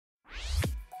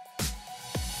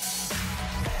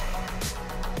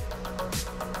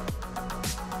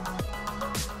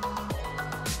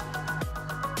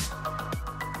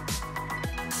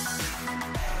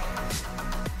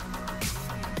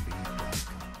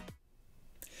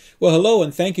Well, hello,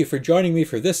 and thank you for joining me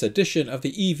for this edition of the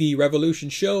EV Revolution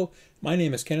Show. My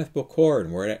name is Kenneth Bokor,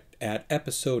 and we're at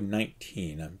episode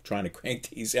 19. I'm trying to crank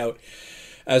these out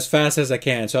as fast as I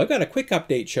can. So I've got a quick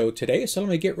update show today, so let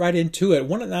me get right into it.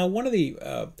 One of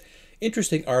the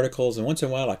interesting articles, and once in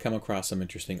a while I come across some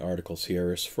interesting articles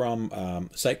here, is from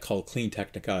a site called Clean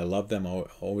Technica. I love them. I'm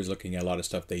always looking at a lot of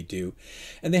stuff they do.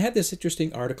 And they had this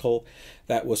interesting article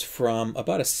that was from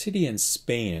about a city in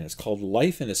Spain, and it's called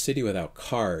Life in a City Without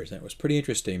Cars. And it was pretty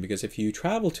interesting because if you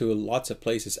travel to lots of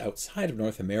places outside of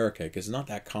North America, because it's not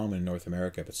that common in North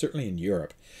America, but certainly in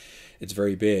Europe, it's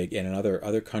very big, and in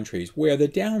other countries where the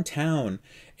downtown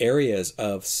areas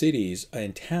of cities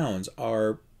and towns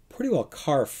are pretty well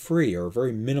car-free or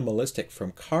very minimalistic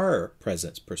from car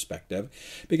presence perspective,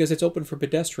 because it's open for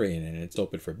pedestrian and it's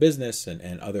open for business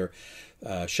and other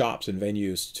shops and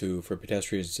venues for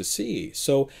pedestrians to see.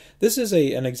 So this is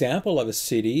an example of a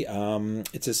city.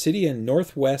 It's a city in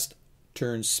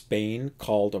northwestern Spain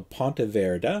called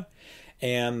Pontevedra.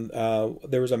 And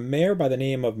there was a mayor by the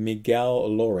name of Miguel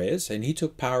Lores, and he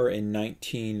took power in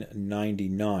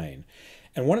 1999.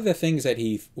 And one of the things that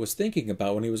he was thinking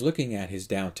about when he was looking at his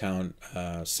downtown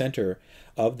center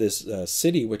of this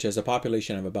city, which has a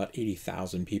population of about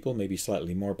 80,000 people, maybe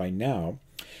slightly more by now,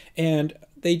 and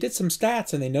they did some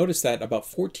stats and they noticed that about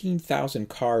 14,000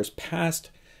 cars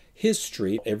passed his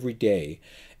street every day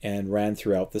and ran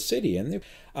throughout the city. And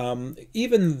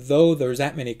even though there's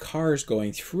that many cars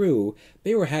going through,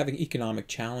 they were having economic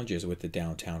challenges with the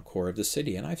downtown core of the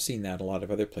city. And I've seen that a lot of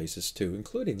other places too,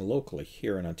 including locally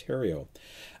here in Ontario.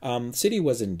 The city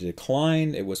was in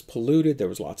decline. It was polluted. There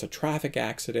was lots of traffic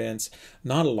accidents,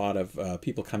 not a lot of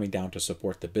people coming down to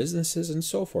support the businesses and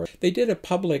so forth. They did a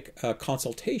public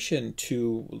consultation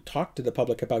to talk to the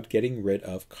public about getting rid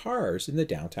of cars in the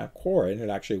downtown core, and it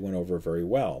actually went over very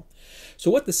well. So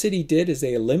what the city did is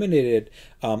they eliminated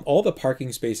all the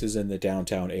parking spaces in the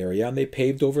downtown area, and they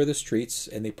paved over the streets,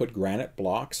 and they put granite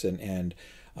blocks and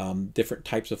different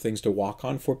types of things to walk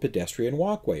on for pedestrian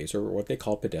walkways, or what they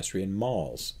call pedestrian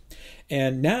malls.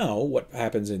 And now what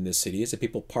happens in this city is that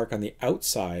people park on the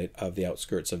outside of the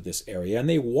outskirts of this area, and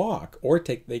they walk or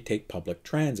they take public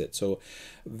transit. So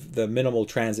the minimal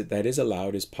transit that is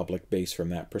allowed is public based from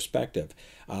that perspective.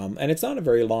 And it's not a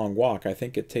very long walk. I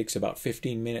think it takes about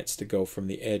 15 minutes to go from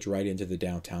the edge right into the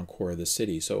downtown core of the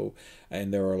city. So,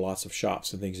 and there are lots of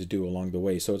shops and things to do along the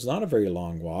way. So it's not a very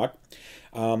long walk.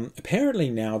 Apparently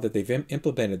now that they've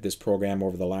implemented this program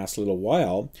over the last little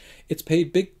while, it's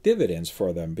paid big dividends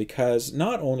for them, because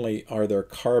not only are their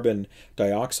carbon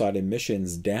dioxide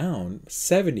emissions down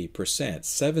 70%,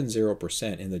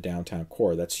 70% in the downtown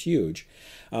core, that's huge,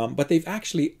 but they've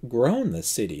actually grown the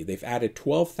city. They've added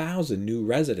 12,000 new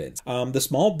residents. The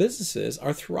small businesses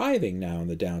are thriving now in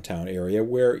the downtown area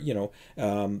where,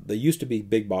 there used to be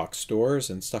big box stores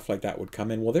and stuff like that would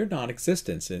come in. Well, they're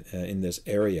non-existent in this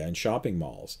area in shopping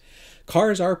malls.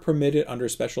 Cars are permitted under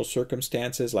special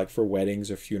circumstances, like for weddings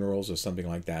or funerals or something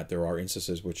like that. There are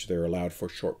instances which they're allowed for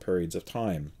short periods of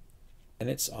time. And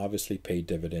it's obviously paid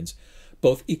dividends,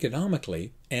 both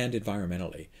economically and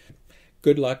environmentally.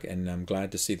 Good luck, and I'm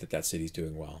glad to see that city's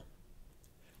doing well.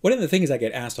 One of the things I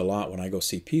get asked a lot when I go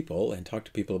see people and talk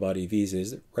to people about EVs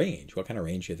is range. What kind of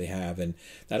range do they have? And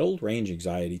that old range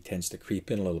anxiety tends to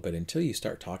creep in a little bit until you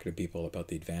start talking to people about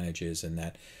the advantages, and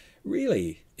that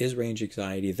really is range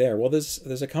anxiety there. Well,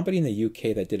 there's a company in the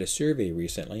UK that did a survey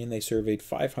recently, and they surveyed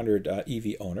 500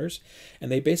 EV owners,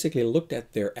 and they basically looked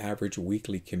at their average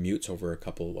weekly commutes over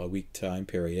a week time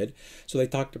period. So they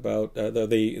talked about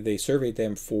they surveyed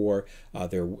them for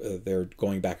their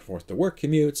going back and forth to work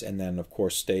commutes, and then of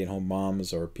course stay-at-home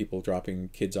moms or people dropping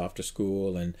kids off to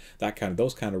school and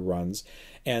those kind of runs.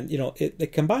 And they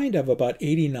combined of about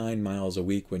 89 miles a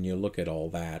week when you look at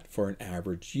all that for an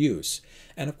average use.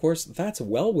 And of course that's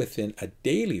well within a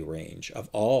daily range of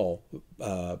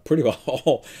pretty well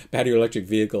all battery electric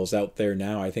vehicles out there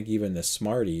now. I think even the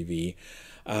smart EV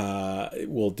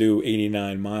will do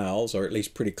 89 miles, or at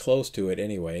least pretty close to it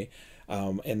anyway.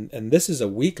 And this is a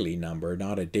weekly number,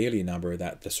 not a daily number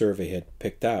that the survey had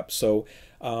picked up. So,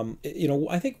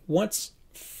 I think once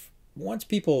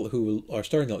people who are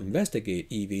starting to investigate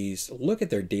EVs look at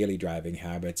their daily driving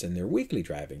habits and their weekly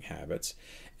driving habits,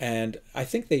 and I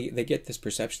think they get this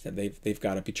perception that they've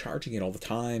got to be charging it all the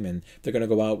time, and they're going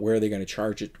to go out, where are they going to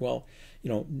charge it? Well,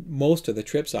 most of the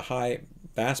trips,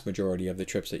 vast majority of the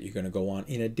trips that you're going to go on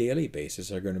in a daily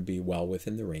basis are going to be well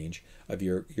within the range of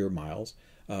your miles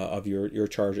of your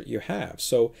charge that you have.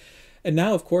 So And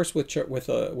now, of course, with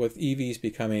EVs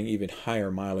becoming even higher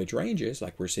mileage ranges,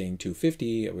 like we're seeing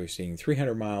 250, we're seeing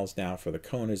 300 miles now for the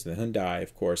Konas and the Hyundai.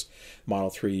 Of course, Model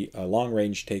 3 long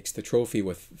range takes the trophy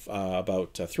with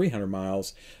about 300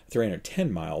 miles,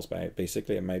 310 miles,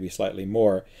 basically. It might be slightly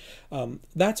more.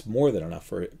 That's more than enough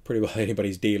for pretty well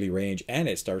anybody's daily range, and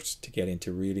it starts to get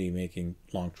into really making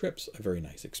long trips a very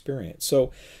nice experience.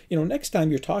 So, next time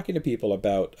you're talking to people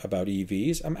about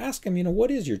EVs, I'm asking them,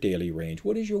 what is your daily range?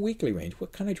 What is your weekly range?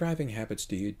 What kind of driving habits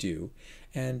do you do?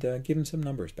 And give them some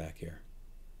numbers back here.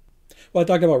 Well, I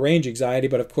talked about range anxiety,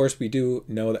 but of course we do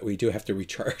know that we do have to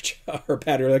recharge our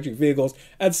battery electric vehicles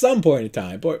at some point in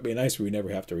time. Boy, it'd be nice if we never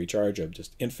have to recharge them,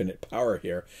 just infinite power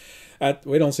here.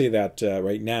 We don't see that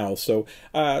right now. So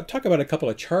talk about a couple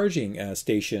of charging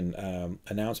station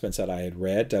announcements that I had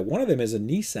read. One of them is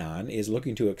Nissan is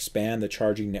looking to expand the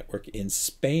charging network in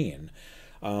Spain.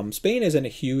 Spain isn't a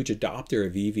huge adopter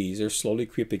of EVs. They're slowly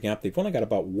creeping up. They've only got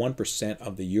about 1%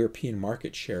 of the European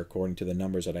market share, according to the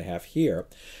numbers that I have here.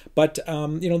 But,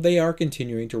 they are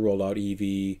continuing to roll out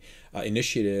EV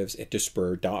initiatives to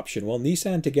spur adoption. Well,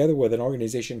 Nissan, together with an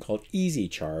organization called Easy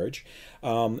Charge,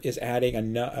 is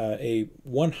adding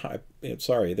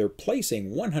they're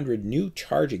placing 100 new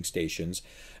charging stations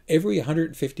every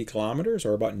 150 kilometers,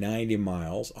 or about 90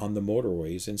 miles, on the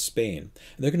motorways in Spain.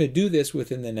 And they're going to do this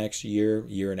within the next year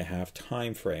and a half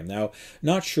time frame. Now,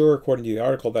 not sure, according to the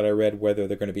article that I read, whether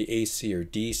they're going to be AC or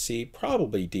DC.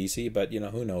 Probably DC, but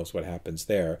who knows what happens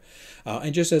there.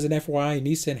 And just as an FYI,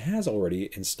 Nissan has already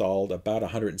installed about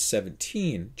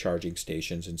 117 charging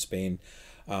stations in Spain.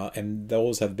 And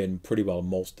those have been pretty well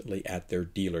mostly at their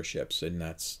dealerships, and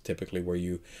that's typically where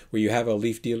you have a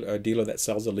dealer that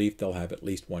sells a Leaf. They'll have at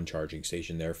least one charging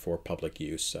station there for public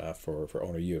use, for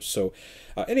owner use. So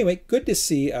anyway, good to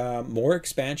see more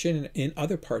expansion in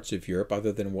other parts of Europe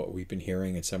other than what we've been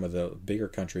hearing in some of the bigger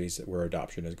countries where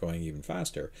adoption is going even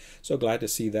faster. So glad to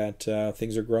see that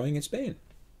things are growing in Spain.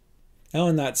 Now,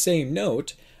 on that same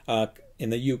note, in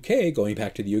the UK, going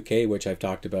back to the UK, which I've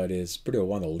talked about, is pretty well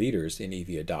one of the leaders in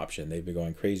EV adoption. They've been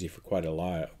going crazy for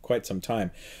quite some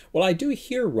time. Well, I do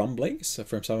hear rumblings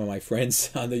from some of my friends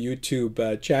on the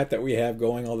YouTube chat that we have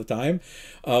going all the time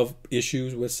of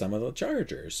issues with some of the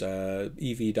chargers.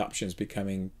 EV adoption is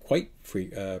becoming quite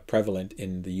prevalent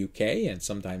in the UK, and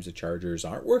sometimes the chargers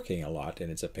aren't working a lot,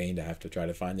 and it's a pain to have to try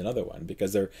to find another one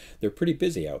because they're pretty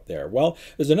busy out there. Well,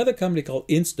 there's another company called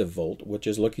InstaVolt, which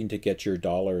is looking to get your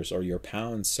dollars or your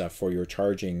pounds for your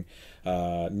charging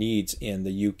needs in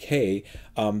the UK.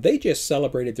 They just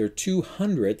celebrated their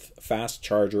 200th fast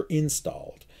charger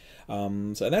installed.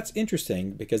 So that's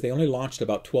interesting because they only launched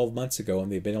about 12 months ago, and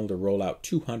they've been able to roll out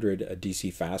 200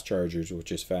 DC fast chargers,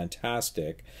 which is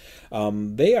fantastic.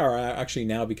 They are actually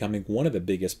now becoming one of the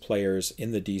biggest players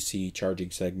in the DC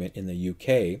charging segment in the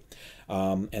UK,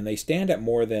 and they stand at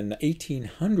more than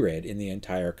 1,800 in the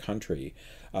entire country.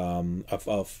 From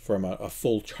a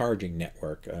full charging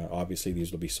network. Obviously,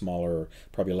 these will be smaller,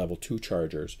 probably level 2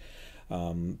 chargers,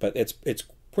 but it's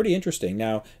pretty interesting.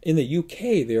 Now, in the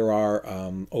UK, there are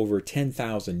over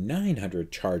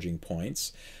 10,900 charging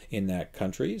points in that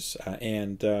countries,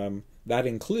 and that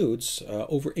includes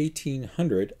over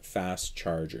 1,800 fast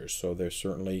chargers. So they're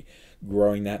certainly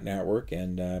growing that network,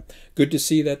 and good to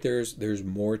see that there's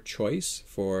more choice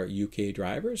for UK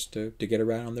drivers to get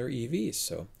around on their EVs.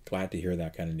 So glad to hear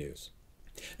that kind of news.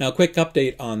 Now, a quick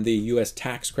update on the U.S.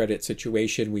 tax credit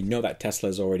situation. We know that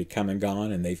Tesla's already come and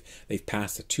gone, and they've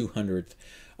passed the 200th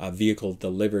vehicle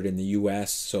delivered in the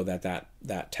U.S. so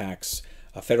that tax.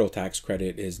 A federal tax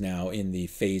credit is now in the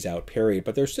phase-out period,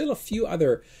 but there's still a few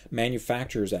other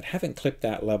manufacturers that haven't clipped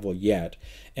that level yet,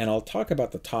 and I'll talk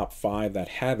about the top 5 that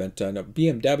haven't. No,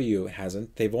 BMW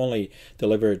hasn't. They've only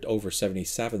delivered over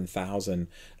 77,000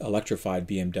 electrified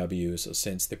BMWs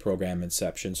since the program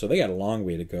inception, so they got a long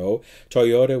way to go.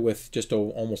 Toyota with just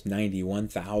almost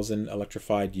 91,000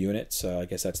 electrified units. I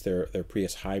guess that's their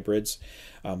Prius hybrids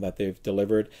that they've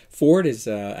delivered. Ford is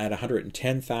at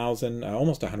 110,000,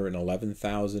 almost 111,000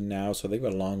 now, so they've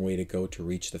got a long way to go to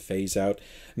reach the phase out.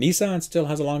 Nissan still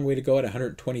has a long way to go at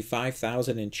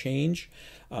 125,000 and change.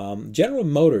 General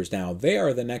Motors now, they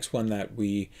are the next one that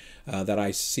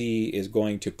I see is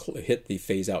going to hit the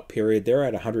phase out period. They're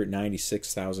at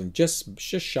 196,000, just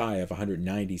shy of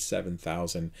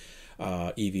 197,000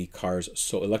 EV cars,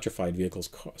 so electrified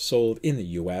vehicles sold in the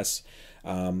U.S.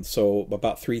 So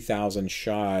about 3,000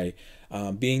 shy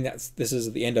Being that this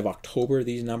is the end of October,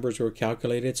 these numbers were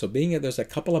calculated. So being that there's a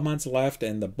couple of months left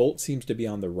and the Bolt seems to be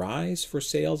on the rise for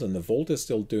sales and the Volt is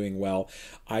still doing well,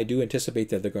 I do anticipate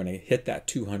that they're going to hit that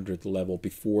 200 level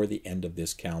before the end of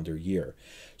this calendar year.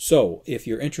 So if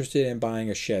you're interested in buying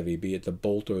a Chevy, be it the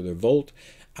Bolt or the Volt,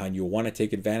 and you'll want to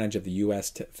take advantage of the U.S.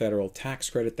 federal tax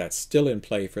credit that's still in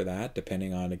play for that,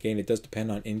 depending on, again, it does depend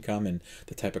on income and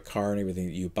the type of car and everything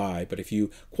that you buy. But if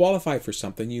you qualify for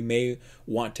something, you may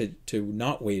want to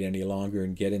not wait any longer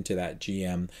and get into that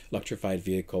GM electrified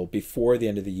vehicle before the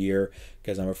end of the year,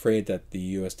 because I'm afraid that the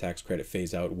U.S. tax credit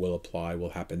phase out will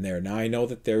happen there. Now, I know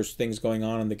that there's things going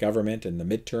on in the government, and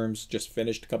the midterms just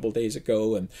finished a couple of days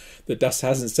ago, and the dust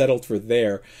hasn't settled from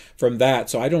that.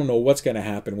 So I don't know what's going to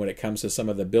happen when it comes to some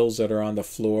of the bills that are on the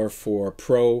floor for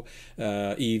pro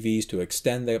EVs to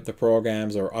extend the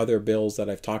programs, or other bills that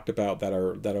I've talked about that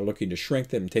are looking to shrink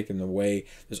them and take them away.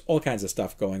 There's all kinds of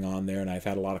stuff going on there, and I've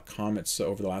had a lot of comments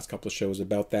over the last couple of shows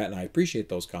about that, and I appreciate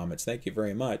those comments. Thank you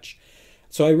very much.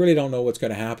 So I really don't know what's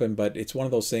going to happen, but it's one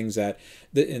of those things that,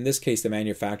 in this case, the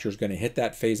manufacturer is going to hit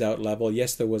that phase-out level.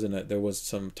 Yes, there was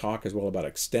some talk as well about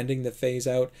extending the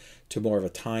phase-out to more of a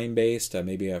time-based,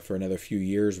 maybe for another few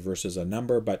years versus a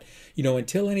number. But,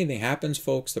 until anything happens,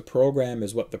 folks, the program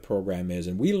is what the program is.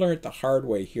 And we learned the hard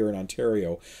way here in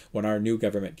Ontario when our new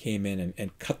government came in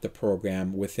and cut the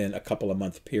program within a couple of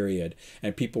month period.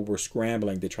 And people were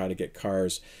scrambling to try to get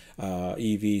cars,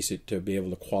 EVs, to be able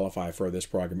to qualify for this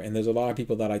program. And there's a lot of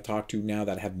people that I talk to now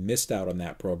that have missed out on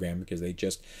that program because they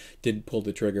just didn't pull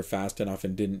the trigger fast enough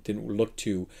and didn't look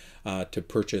to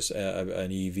purchase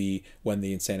an EV when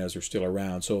the incentives are still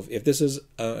around. So if this is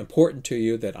important to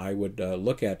you, that I would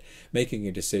look at making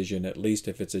a decision, at least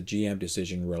if it's a GM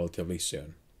decision, relatively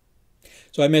soon.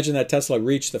 So I mentioned that Tesla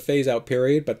reached the phase-out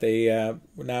period, but they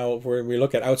now, when we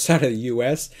look at outside of the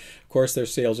U.S., of course, their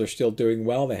sales are still doing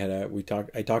well. They had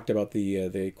I talked about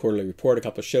the quarterly report a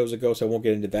couple of shows ago, so I won't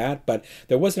get into that. But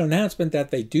there was an announcement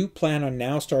that they do plan on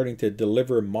now starting to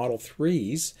deliver Model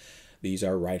 3s. These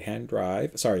are left-hand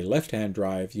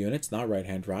drive units, not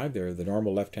right-hand drive. They're the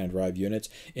normal left-hand drive units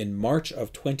in March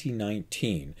of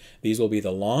 2019. These will be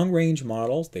the long-range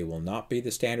models. They will not be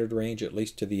the standard range, at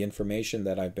least to the information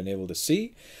that I've been able to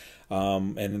see.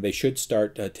 And they should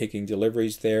start taking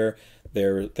deliveries there.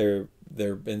 There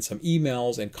have been some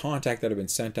emails and contact that have been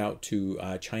sent out to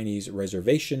Chinese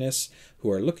reservationists who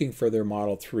are looking for their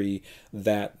Model 3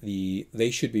 that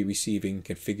they should be receiving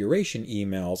configuration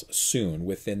emails soon,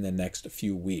 within the next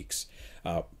few weeks.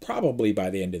 Probably by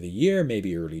the end of the year,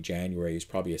 maybe early January is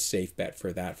probably a safe bet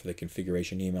for that, for the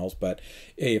configuration emails. But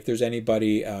hey, if there's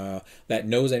anybody that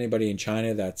knows anybody in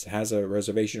China that has a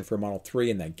reservation for Model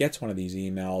 3 and that gets one of these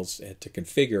emails to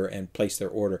configure and place their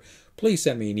order, please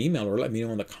send me an email or let me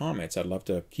know in the comments. I'd love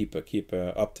to keep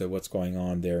up to what's going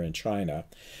on there in China.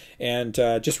 And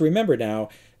just remember now,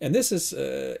 and this is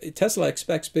Tesla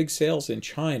expects big sales in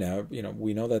China.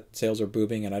 We know that sales are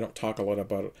booming, and I don't talk a lot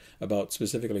about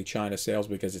specifically China sales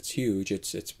because it's huge.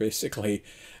 It's basically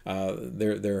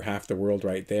they're half the world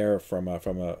right there from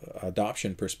a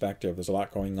adoption perspective. There's a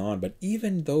lot going on, but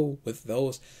even though with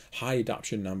those high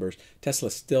adoption numbers,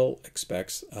 Tesla still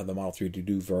expects the Model 3 to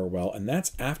do very well, and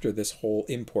that's after this whole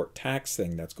import tax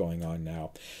thing that's going on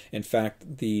now. In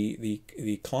fact, the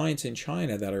clients in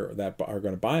China that are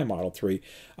going to buy a Model 3,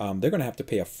 they're going to have to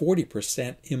pay a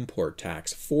 40% import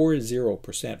tax.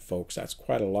 40%, folks. That's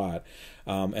quite a lot.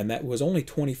 And that was only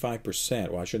 25%.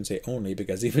 Well, I shouldn't say only,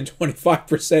 because even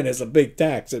 25% is a big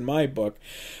tax in my book.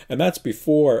 And that's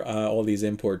before all these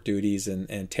import duties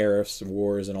and tariffs and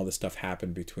wars and all this stuff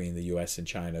happened between the U.S. and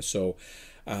China. So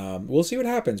we'll see what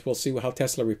happens. We'll see how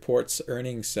Tesla reports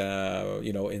earnings,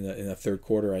 in the third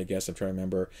quarter, I guess. I'm trying to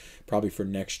remember, probably for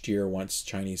next year once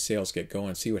Chinese sales get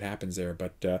going, see what happens there.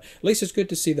 But at least it's good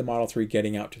to see the Model 3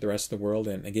 getting out to the rest of the world.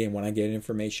 And again, when I get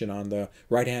information on the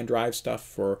right-hand drive stuff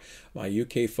for my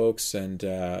UK folks and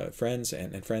friends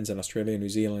and friends in Australia, New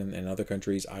Zealand, and other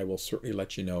countries, I will certainly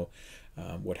let you know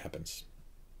what happens.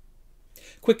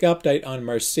 Quick update on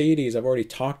Mercedes. I've already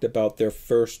talked about their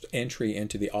first entry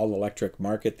into the all-electric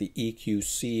market, the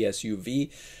EQC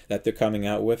SUV that they're coming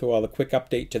out with. Well, the quick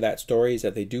update to that story is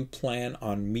that they do plan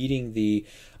on meeting the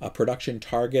production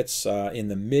targets in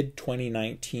the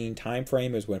mid-2019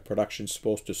 timeframe is when production's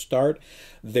supposed to start.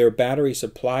 Their battery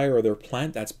supplier, or their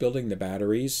plant that's building the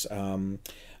batteries,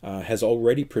 has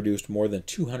already produced more than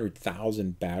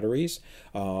 200,000 batteries.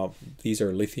 These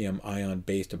are lithium-ion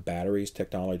based batteries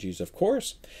technologies, of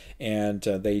course, and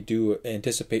they do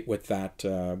anticipate with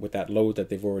that load that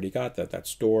they've already got, that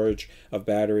storage of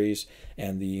batteries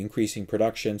and the increasing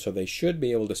production, so they should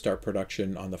be able to start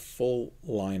production on the full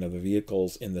line of the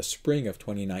vehicles in the spring of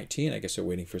 2019. I guess they're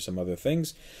waiting for some other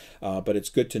things, but it's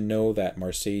good to know that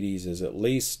Mercedes is at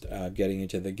least getting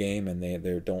into the game, and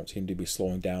they don't seem to be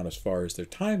slowing down as far as their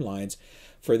timelines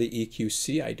for the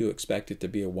EQC. I do expect it to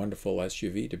be a wonderful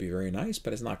SUV, to be very nice,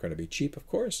 but it's not going to be cheap, of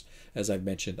course, as I've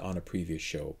mentioned on a previous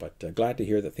show. But glad to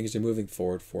hear that things are moving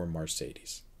forward for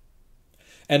Mercedes.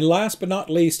 And last but not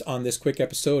least, on this quick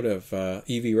episode of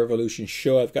EV Revolution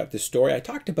Show, I've got this story. I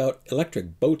talked about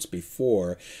electric boats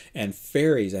before, and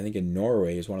ferries. I think in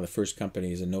Norway is one of the first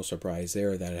companies, and no surprise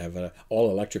there, that have an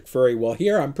all-electric ferry. Well,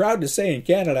 here I'm proud to say in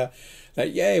Canada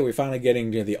that, yay, we're finally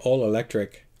getting to the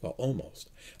all-electric, well, almost,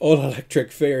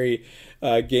 all-electric ferry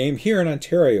game here in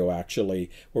Ontario, actually.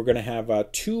 We're going to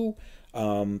have two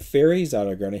ferries that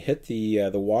are going to hit the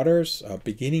waters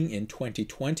beginning in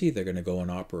 2020. They're going to go in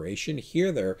operation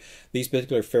here. These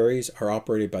particular ferries are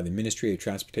operated by the Ministry of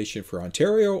Transportation for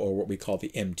Ontario, or what we call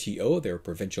the MTO. They're a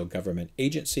provincial government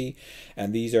agency,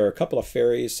 and these are a couple of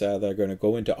ferries that are going to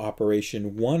go into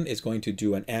operation. One is going to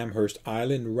do an Amherst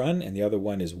Island run, and the other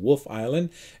one is Wolfe Island,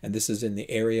 and this is in the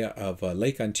area of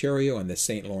Lake Ontario and the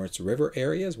St. Lawrence River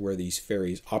areas where these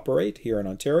ferries operate here in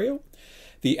Ontario.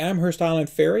 The Amherst Island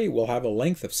ferry will have a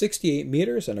length of 68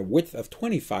 meters and a width of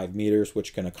 25 meters,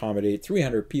 which can accommodate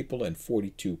 300 people and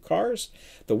 42 cars.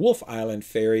 The Wolfe Island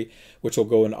ferry, which will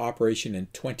go into operation in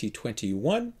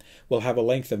 2021, will have a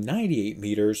length of 98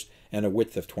 meters and a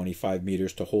width of 25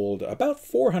 meters to hold about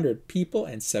 400 people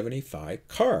and 75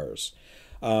 cars.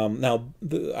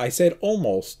 I said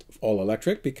almost all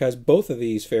electric because both of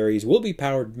these ferries will be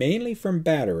powered mainly from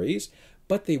batteries,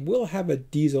 but they will have a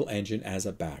diesel engine as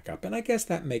a backup. And I guess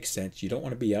that makes sense. You don't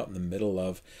want to be out in the middle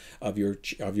of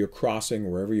your crossing,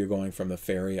 wherever you're going from the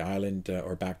ferry island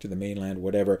or back to the mainland,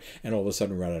 whatever, and all of a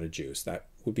sudden run out of juice. That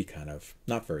would be kind of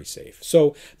not very safe.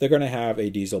 So they're going to have a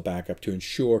diesel backup to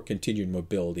ensure continued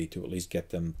mobility, to at least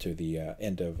get them to the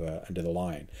end of the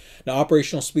line. Now,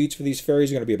 operational speeds for these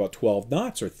ferries are going to be about 12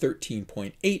 knots or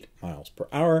 13.8 miles per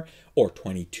hour or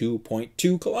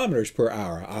 22.2 kilometers per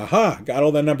hour. Aha! Got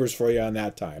all the numbers for you on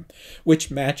that time, which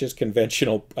matches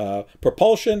conventional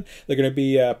propulsion. They're going to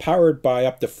be powered by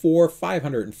up to four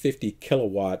 550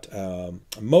 kilowatt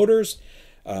motors.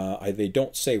 They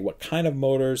don't say what kind of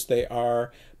motors they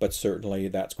are, but certainly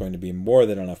that's going to be more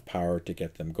than enough power to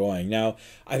get them going. Now,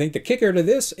 I think the kicker to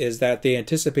this is that they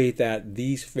anticipate that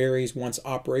these ferries, once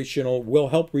operational, will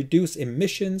help reduce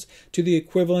emissions to the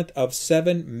equivalent of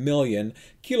 7 million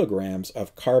kilograms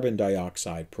of carbon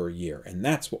dioxide per year. And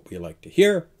that's what we like to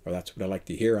hear, or that's what I like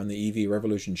to hear on the EV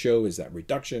Revolution Show, is that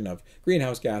reduction of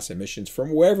greenhouse gas emissions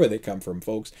from wherever they come from,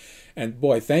 folks. And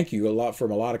boy, thank you a lot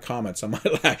from a lot of comments on my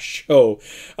last show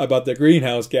about the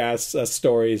greenhouse gas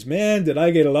stories. Man, did I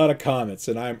get a lot of comments,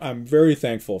 and I'm very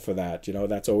thankful for that. You know,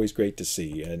 that's always great to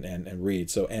see and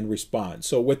read and respond.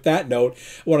 So with that note,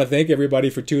 I want to thank everybody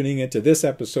for tuning into this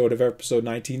episode of episode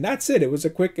 19. That's it. It was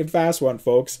a quick and fast one,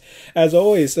 folks. As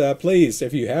always, please,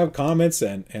 if you have comments,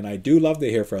 and I do love to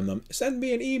hear from them, send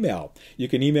me an email. You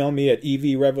can email me at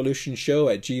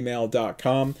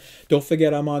evrevolutionshow@gmail.com. Don't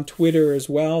forget I'm on Twitter as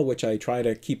well, which I try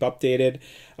to keep updated.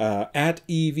 At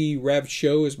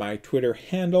EVRevShow is my Twitter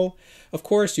handle. Of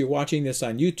course, you're watching this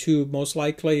on YouTube, most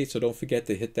likely, so don't forget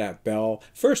to hit that bell.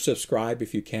 First, subscribe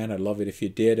if you can. I'd love it if you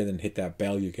did, and then hit that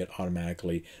bell. You get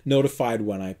automatically notified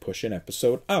when I push an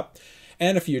episode up.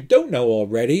 And if you don't know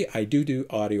already, I do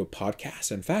audio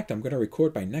podcasts. In fact, I'm going to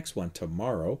record my next one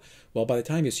tomorrow. Well, by the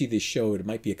time you see this show, it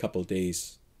might be a couple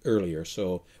days earlier,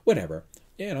 so whatever.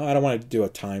 You know, I don't want to do a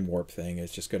time warp thing.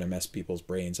 It's just going to mess people's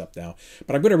brains up now.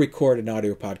 But I'm going to record an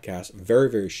audio podcast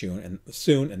very, very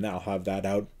soon, and I'll have that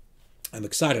out. I'm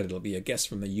excited. It'll be a guest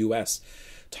from the U.S.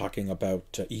 talking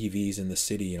about EVs in the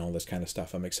city and all this kind of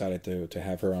stuff. I'm excited to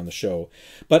have her on the show.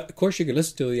 But, of course, you can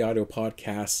listen to the audio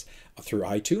podcasts through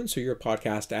iTunes, so your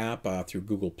podcast app, through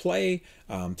Google Play,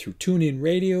 through TuneIn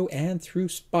Radio, and through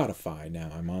Spotify. Now,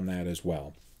 I'm on that as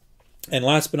well. And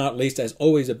last but not least, as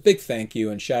always, a big thank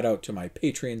you and shout out to my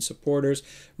Patreon supporters.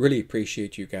 Really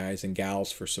appreciate you guys and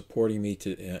gals for supporting me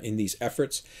in these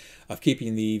efforts of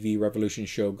keeping the EV Revolution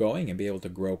Show going and be able to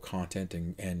grow content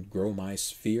and grow my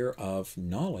sphere of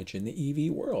knowledge in the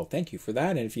EV world. Thank you for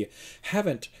that. And if you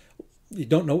haven't you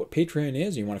don't know what Patreon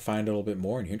is, you want to find a little bit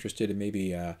more, and you're interested in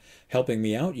maybe helping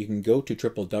me out, you can go to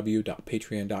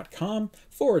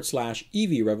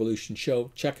www.patreon.com/EV Revolution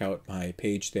Show. Check out my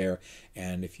page there,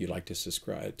 and if you'd like to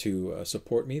subscribe to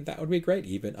support me, that would be great.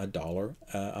 Even $1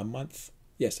 a month.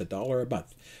 Yes, $1 a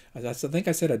month. I think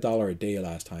I said $1 a day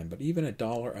last time, but even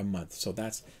 $1 a month. So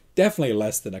that's definitely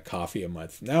less than a coffee a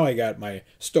month. Now I got my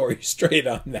story straight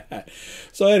on that.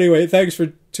 So anyway, thanks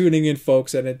for tuning in,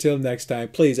 folks. And until next time,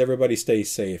 please, everybody stay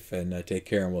safe and take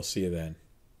care, and we'll see you then.